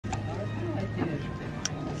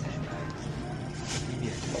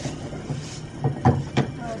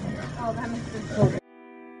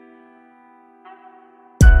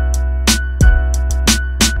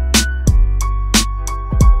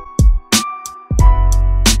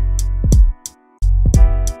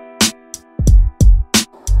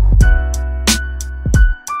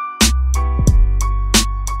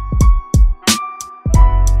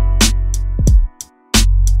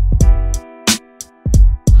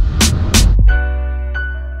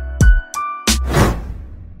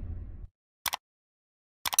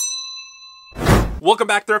Welcome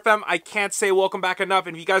back, Thrift Fam. I can't say welcome back enough.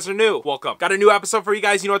 And if you guys are new, welcome. Got a new episode for you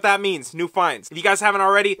guys. You know what that means. New finds. If you guys haven't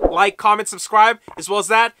already, like, comment, subscribe. As well as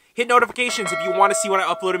that, hit notifications if you want to see when I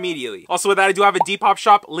upload immediately. Also with that, I do have a Depop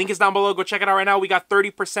shop. Link is down below. Go check it out right now. We got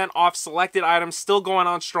 30% off selected items. Still going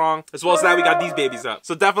on strong. As well as that, we got these babies up.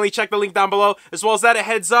 So definitely check the link down below. As well as that, a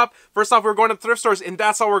heads up. First off, we're going to thrift stores, and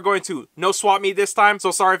that's all we're going to. No swap meet this time.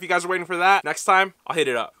 So sorry if you guys are waiting for that. Next time, I'll hit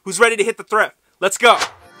it up. Who's ready to hit the thrift? Let's go.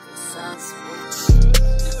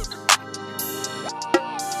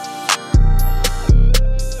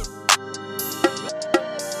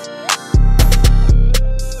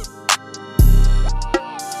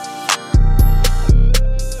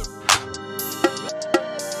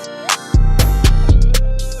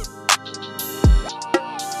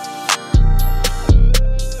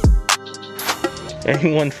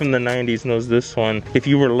 Anyone from the 90s knows this one. If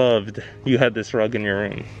you were loved, you had this rug in your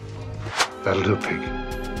room. That'll do, pig.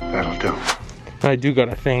 That'll do. I do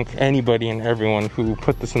gotta thank anybody and everyone who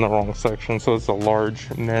put this in the wrong section. So it's a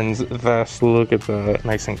large men's vest. Look at that,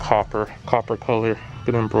 nice and copper color,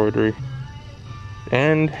 good embroidery.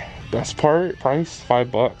 And best part, price,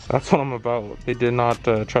 $5. That's what I'm about. They did not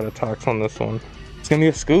try to tax on this one. It's gonna be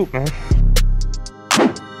a scoop, man.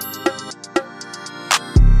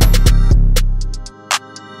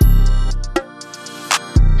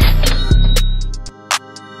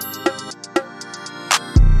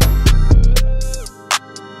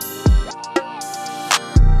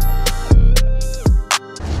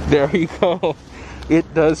 There you go.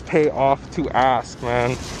 It does pay off to ask,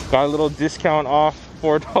 man. Got a little discount off,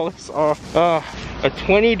 $4 off. A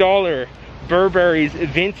 $20 Burberry's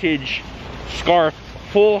vintage scarf,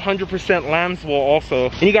 full 100% lamb's wool also.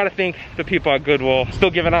 And you gotta thank the people at Goodwill.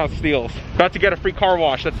 Still giving out steals. About to get a free car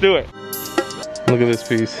wash, let's do it. Look at this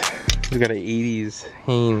piece. We got an 80s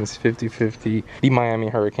Hanes 50/50. The Miami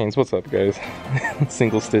Hurricanes. What's up, guys?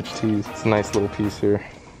 Single stitch tees. It's a nice little piece here.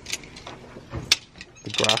 The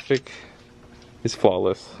graphic is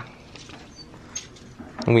flawless.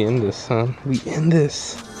 And we end this, son. We end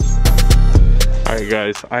this. Alright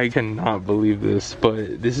guys, I cannot believe this,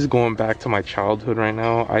 but this is going back to my childhood right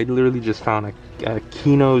now. I literally just found a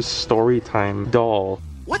Kino's Storytime doll.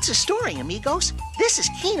 What's a story, amigos? This is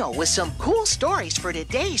Kino with some cool stories for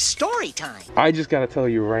today's story time. I just gotta tell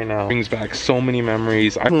you right now, it brings back so many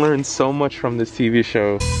memories. I learned so much from this TV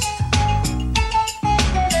show.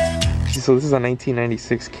 So this is a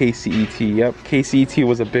 1996 KCET. Yep, KCET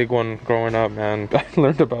was a big one growing up, man. I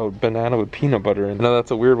learned about banana with peanut butter, and I know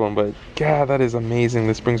that's a weird one, but God, that is amazing.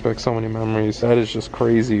 This brings back so many memories. That is just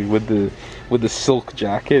crazy with the silk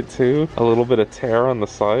jacket too. A little bit of tear on the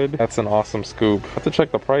side. That's an awesome scoop. I have to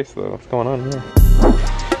check the price though. What's going on here?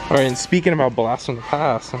 All right, and speaking about blast from the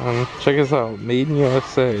past, man, check this out. Made in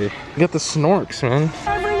USA. You got the snorks, man.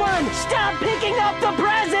 Everyone, stop picking up the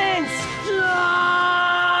presents!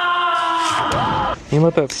 You know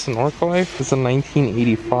about that snork life? It's a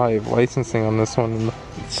 1985 licensing on this one.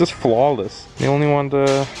 It's just flawless. They only wanted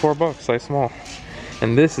 $4, size small.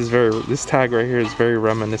 And this tag right here is very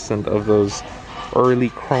reminiscent of those early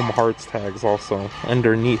Chrome Hearts tags also,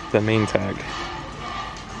 underneath the main tag.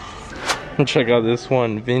 And check out this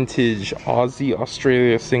one, vintage Aussie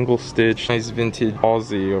Australia single stitch. Nice vintage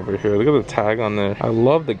Aussie over here. Look at the tag on there. I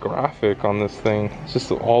love the graphic on this thing. It's just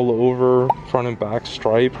all over, front and back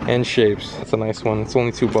stripe and shapes. That's a nice one. It's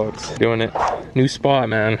only $2. Doing it. New spot,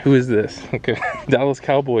 man. Who is this? Okay. Dallas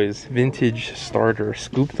Cowboys vintage starter.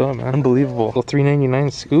 Scooped up, man. Unbelievable. Little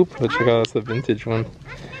 $3.99 scoop. But check out, that's the vintage one.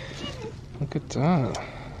 Look at that.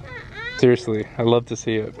 Seriously, I love to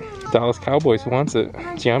see it. Dallas Cowboys wants it.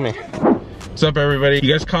 It's yummy. What's up, everybody?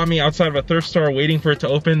 You guys caught me outside of a thrift store waiting for it to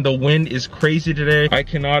open. The wind is crazy today. I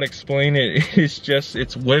cannot explain it.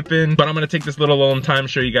 It's whipping. But I'm gonna take this little alone time,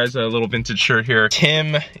 show you guys a little vintage shirt here.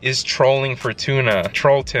 Tim is trolling for tuna.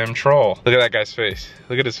 Troll, Tim, troll. Look at that guy's face.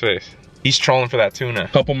 Look at his face. He's trolling for that tuna.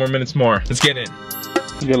 Couple more minutes more. Let's get in.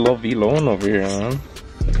 You got a little V-Lone over here, man.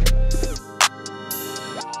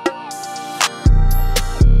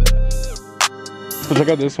 So check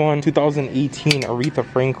out this one, 2018 Aretha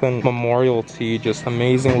Franklin memorial tee. Just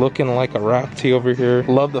amazing, looking like a rap tee over here.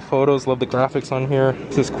 Love the photos, love the graphics on here.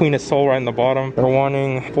 This is Queen of Soul right in the bottom. They're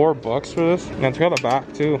wanting $4 for this. And check out the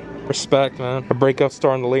back too. Respect, man. A breakout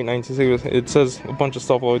star in the late 1960s. It says a bunch of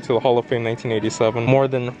stuff all the way to the Hall of Fame 1987. More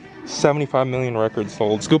than 75 million records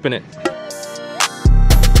sold. Scooping it.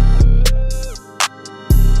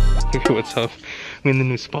 Okay, what's up? I'm in the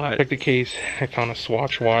new spot. Check the case. I found a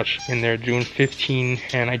Swatch watch in there, June 15,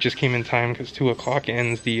 and I just came in time because 2 o'clock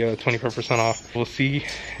ends the 25% off. We'll see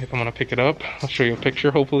if I'm gonna pick it up. I'll show you a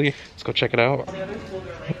picture, hopefully. Let's go check it out.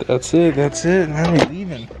 That's it, man. We're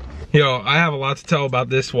leaving. Yo, I have a lot to tell about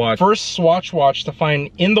this watch. First Swatch watch to find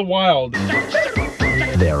in the wild.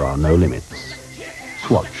 There are no limits.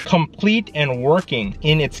 Swatch. Complete and working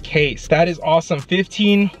in its case. That is awesome.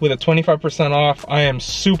 15 with a 25% off. I am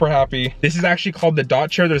super happy. This is actually called the Dot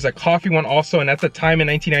Chair. There's a coffee one also, and at the time in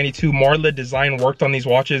 1992, Marla Design worked on these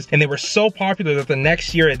watches, and they were so popular that the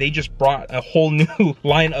next year they just brought a whole new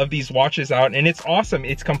line of these watches out, and it's awesome.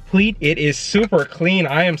 It's complete. It is super clean.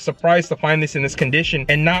 I am surprised to find this in this condition,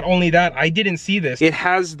 and not only that, I didn't see this. It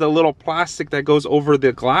has the little plastic that goes over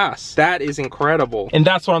the glass. That is incredible, and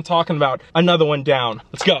that's what I'm talking about. Another one down.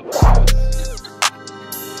 Let's go.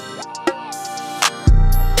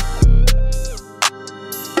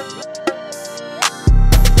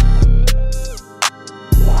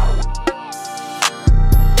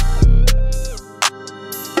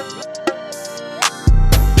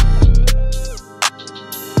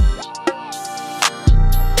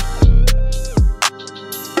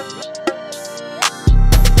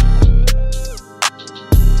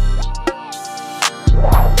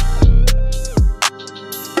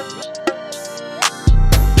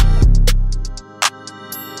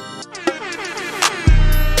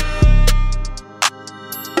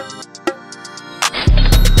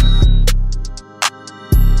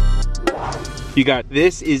 You got,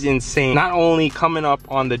 this is insane. Not only coming up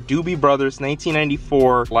on the Doobie Brothers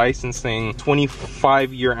 1994 licensing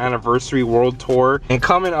 25-year anniversary world tour, and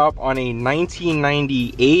coming up on a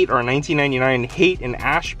 1998 or 1999 Haight and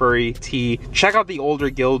Ashbury tee. Check out the older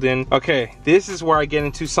Gildan. Okay, this is where I get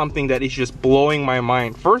into something that is just blowing my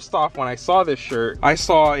mind. First off, when I saw this shirt, I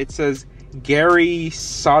saw it says Gary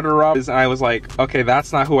Soderup, and I was like, okay,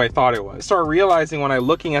 that's not who I thought it was. I started realizing when I'm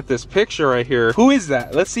looking at this picture right here, who is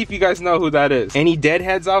that? Let's see if you guys know who that is. Any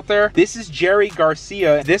deadheads out there? This is Jerry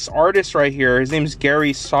Garcia. This artist right here, his name is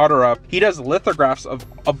Gary Soderup. He does lithographs of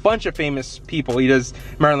a bunch of famous people. He does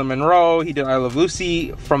Marilyn Monroe, he did I Love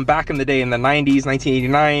Lucy from back in the day in the 90s,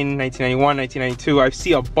 1989, 1991, 1992. I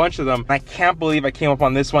see a bunch of them. I can't believe I came up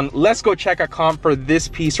on this one. Let's go check a comp for this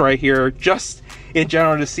piece right here, just in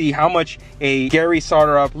general, to see how much a Gary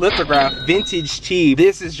Soderup lithograph vintage tee.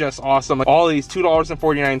 This is just awesome. All these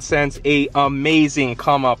 $2.49, a amazing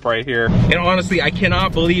come up right here. And honestly, I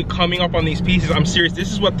cannot believe coming up on these pieces. I'm serious.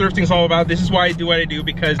 This is what thrifting is all about. This is why I do what I do,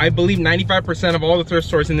 because I believe 95% of all the thrift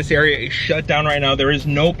stores in this area is shut down right now. There is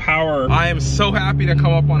no power. I am so happy to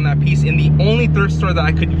come up on that piece in the only thrift store that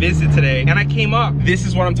I could visit today, and I came up. This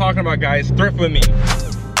is what I'm talking about, guys. Thrift with me.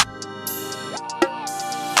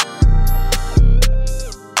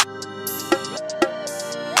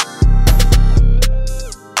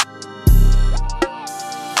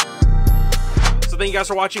 Thank you guys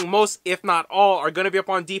for watching. Most, if not all, are going to be up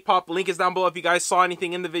on Depop. Link is down below if you guys saw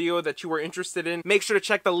anything in the video that you were interested in. Make sure to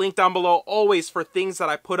check the link down below always for things that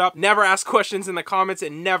I put up. Never ask questions in the comments,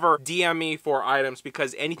 and never DM me for items,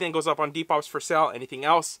 because anything goes up on Depop's for sale. Anything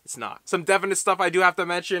else, it's not. Some definite stuff I do have to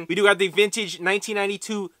mention. We do have the vintage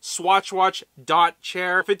 1992 Swatch Watch Dot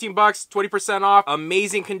Chair. 15 bucks, 20% off.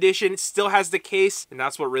 Amazing condition. Still has the case, and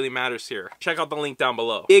that's what really matters here. Check out the link down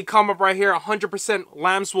below. Big come up right here. 100%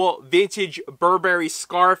 lambswool vintage Burberry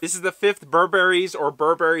Scarf. This is the 5th Burberry's or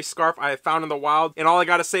Burberry Scarf I have found in the wild, and all I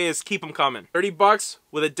gotta say is keep them coming. 30 bucks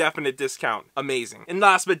with a definite discount. Amazing. And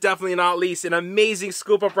last but definitely not least, an amazing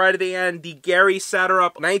scoop up right at the end, the Gary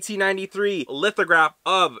Soderup 1993 lithograph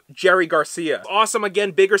of Jerry Garcia. Awesome.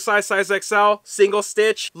 Again, bigger size XL, single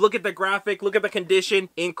stitch. Look at the graphic, look at the condition,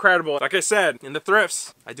 incredible. Like I said, in the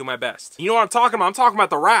thrifts, I do my best. You know what I'm talking about? I'm talking about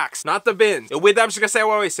the racks, not the bins. And with that, I'm just gonna say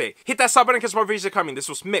what I always say. Hit that sub button because more videos are coming. This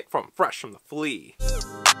was Mick from Fresh from the Flea.